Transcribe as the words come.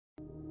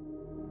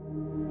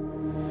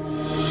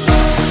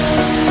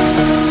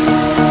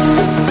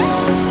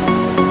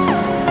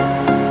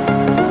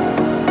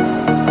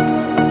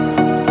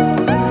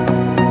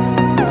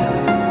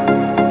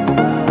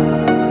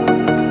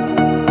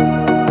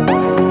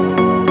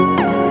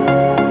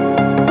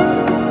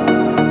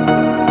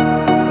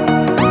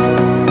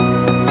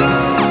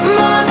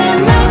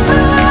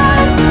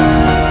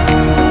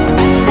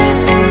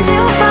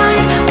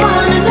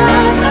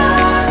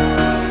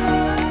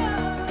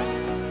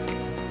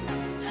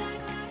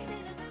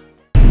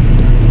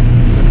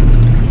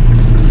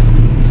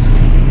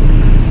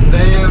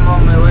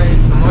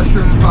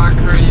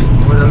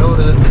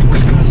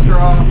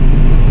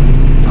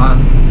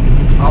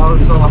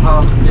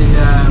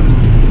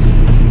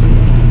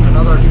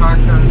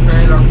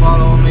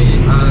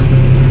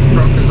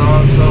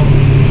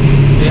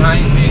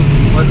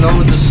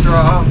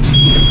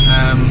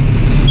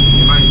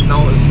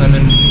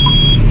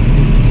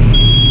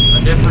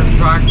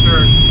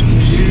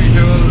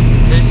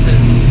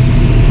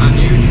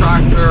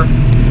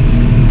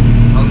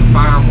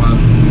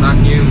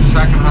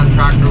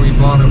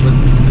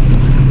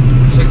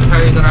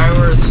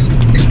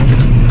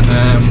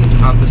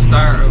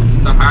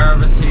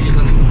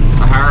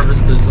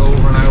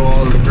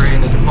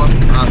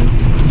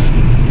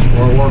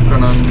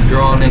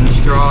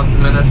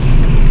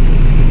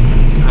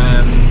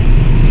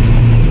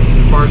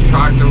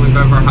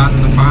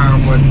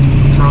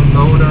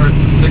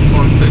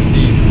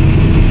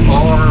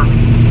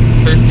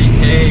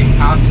big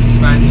cab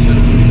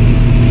suspension,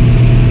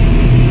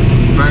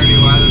 fairly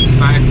well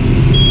spec.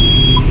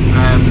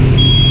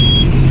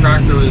 This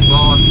tractor was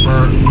bought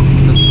for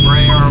the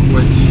sprayer,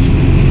 which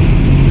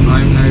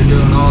I'm now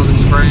doing all the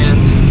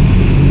spraying.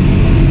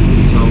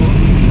 So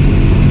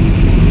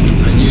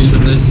I'm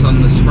using this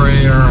on the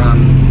sprayer,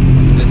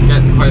 and it's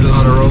getting quite a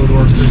lot of road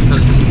work just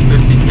because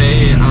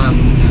 50k,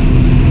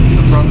 and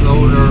the front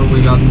loader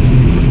we got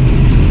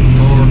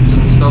forks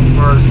and stuff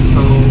for it,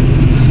 so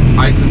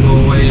I can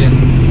go away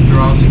and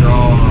draw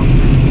straw or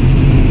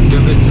do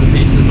bits and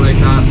pieces like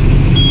that,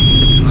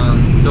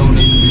 and don't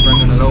need to be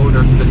bringing a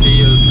loader to the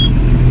field.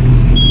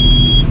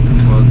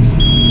 So it's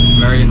a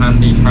very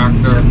handy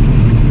tractor.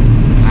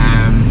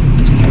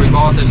 We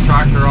bought this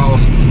tractor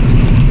off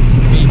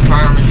Meat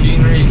Farm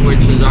Machinery,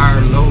 which is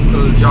our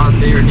local John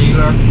Deere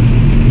dealer.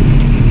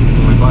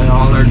 We buy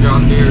all our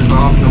John Deeres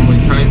off them. We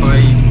try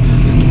buy